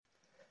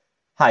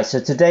Hi,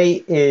 so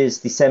today is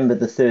December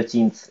the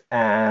 13th,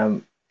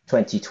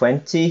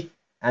 2020,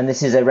 and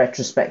this is a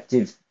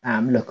retrospective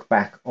look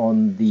back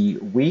on the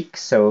week.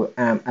 So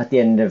at the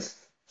end of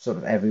sort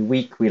of every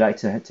week, we like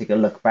to take a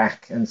look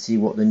back and see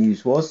what the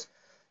news was.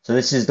 So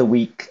this is the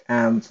week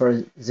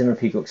for Zimmer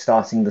Peacock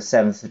starting the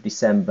 7th of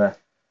December,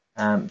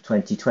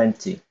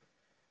 2020.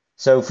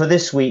 So for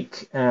this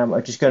week,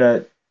 I'm just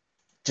going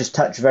to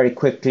touch very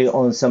quickly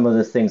on some of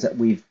the things that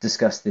we've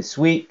discussed this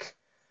week.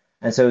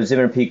 And so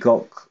Zimmer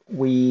Peacock,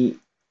 we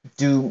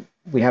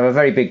have a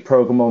very big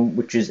program on,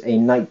 which is a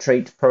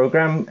nitrate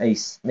program,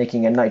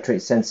 making a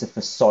nitrate sensor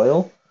for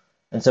soil.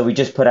 And so we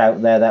just put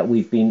out there that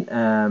we've been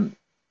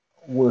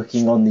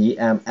working on the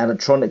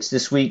electronics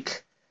this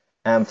week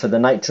for the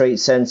nitrate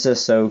sensor.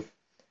 So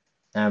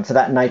for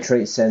that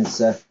nitrate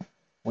sensor,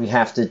 we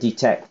have to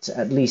detect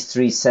at least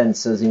 3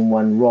 sensors in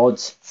one rod,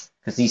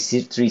 because these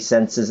 3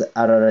 sensors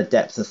are at a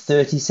depth of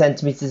 30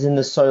 centimeters in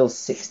the soil,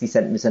 60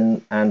 centimeters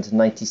and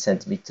 90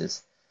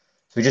 centimeters.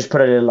 So we just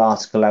put a little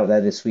article out there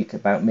this week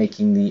about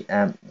making the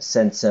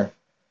sensor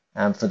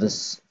for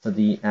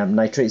the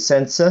nitrate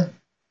sensor.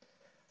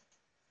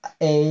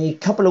 A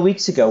couple of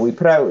weeks ago, we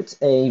put out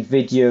a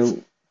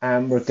video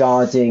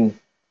regarding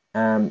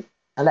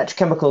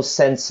electrochemical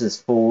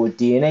sensors for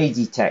DNA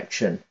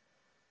detection,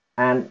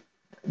 and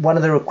one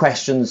of the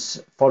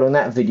questions following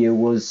that video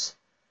was,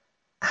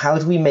 how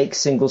do we make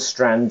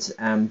single-strand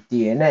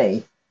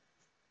DNA?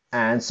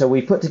 And so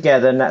we put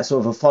together that sort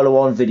of a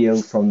follow-on video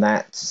from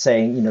that,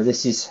 saying, you know,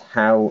 this is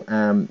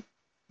how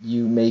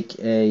you make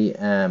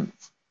a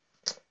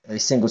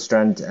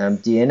single-strand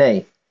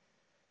DNA.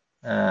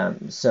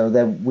 So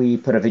then we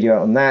put a video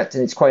out on that,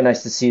 and it's quite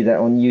nice to see that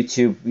on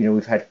YouTube. You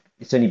know,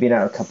 it's only been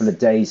out a couple of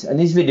days, and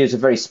these videos are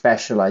very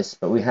specialized,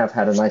 but we have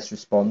had a nice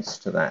response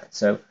to that.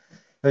 So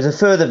there's a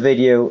further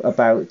video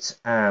about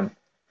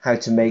how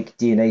to make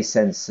DNA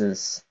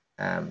sensors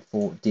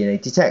for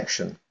DNA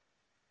detection.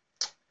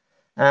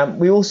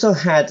 We also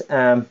had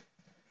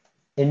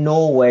in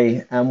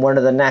Norway, one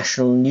of the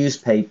national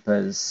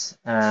newspapers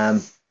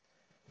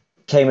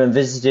came and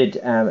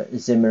visited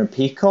Zimmer and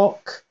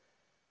Peacock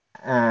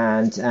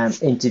and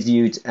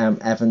interviewed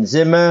Evan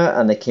Zimmer,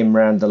 and they came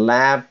around the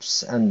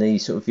labs and they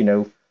sort of, you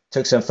know,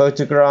 took some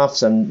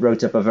photographs and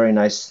wrote up a very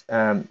nice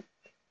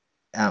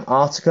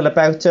article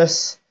about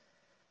us.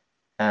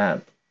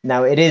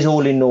 Now it is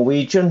all in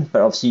Norwegian,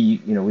 but obviously,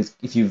 you know,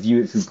 if you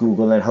view it through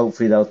Google, then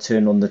hopefully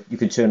you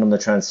can turn on the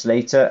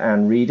translator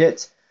and read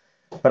it.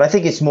 But I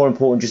think it's more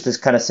important just to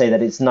kind of say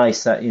that it's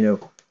nice that, you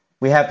know,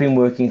 we have been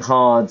working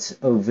hard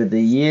over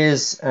the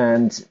years,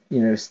 and,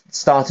 you know,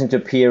 starting to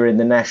appear in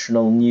the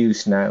national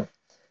news now,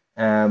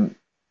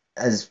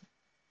 as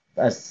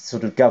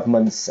sort of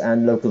governments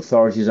and local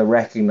authorities are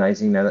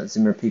recognizing now that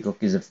Zimmer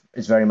Peacock is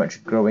very much a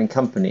growing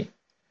company.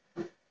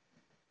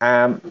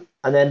 And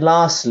then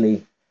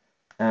lastly,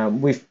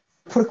 we've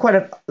put quite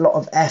a lot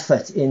of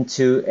effort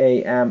into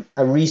a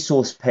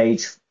resource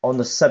page on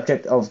the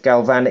subject of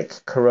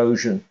galvanic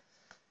corrosion.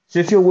 So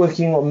if you're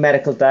working on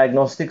medical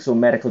diagnostics or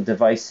medical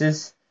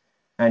devices,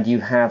 and you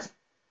have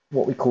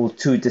what we call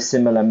 2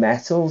 dissimilar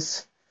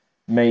metals,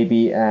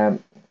 maybe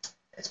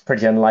it's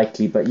pretty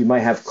unlikely, but you might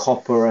have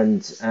copper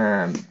and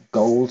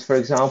gold, for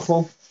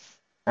example,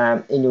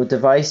 in your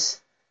device,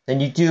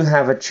 then you do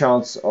have a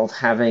chance of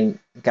having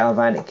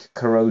galvanic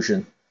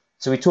corrosion.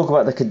 So we talk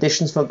about the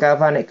conditions for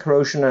galvanic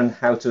corrosion and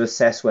how to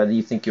assess whether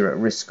you think you're at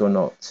risk or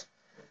not.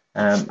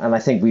 And I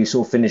think we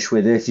sort of finish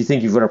with, if you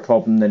think you've got a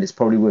problem, then it's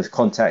probably worth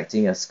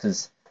contacting us,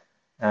 because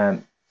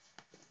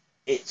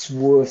it's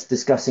worth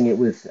discussing it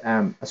with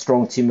a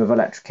strong team of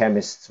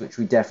electrochemists, which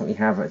we definitely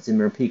have at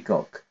Zimmer and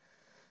Peacock.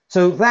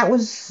 So that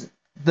was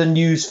the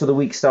news for the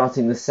week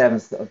starting the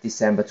 7th of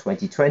December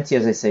 2020.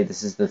 As I say,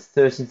 this is the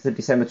 13th of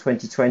December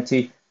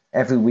 2020.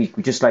 Every week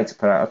we just like to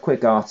put out a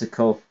quick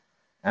article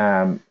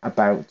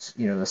about,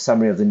 you know, the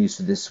summary of the news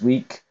for this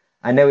week.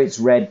 I know it's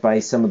read by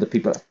some of the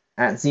people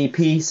at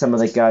ZP, some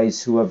of the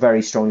guys who are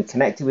very strongly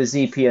connected with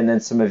ZP, and then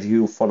some of you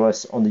who follow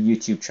us on the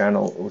YouTube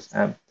channel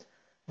are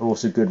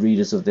also good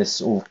readers of this,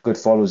 or good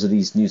followers of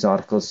these news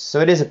articles. So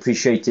it is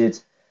appreciated.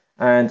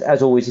 And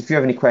as always, if you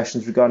have any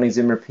questions regarding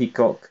Zimmer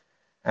Peacock,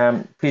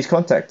 please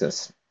contact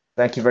us.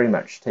 Thank you very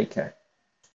much. Take care.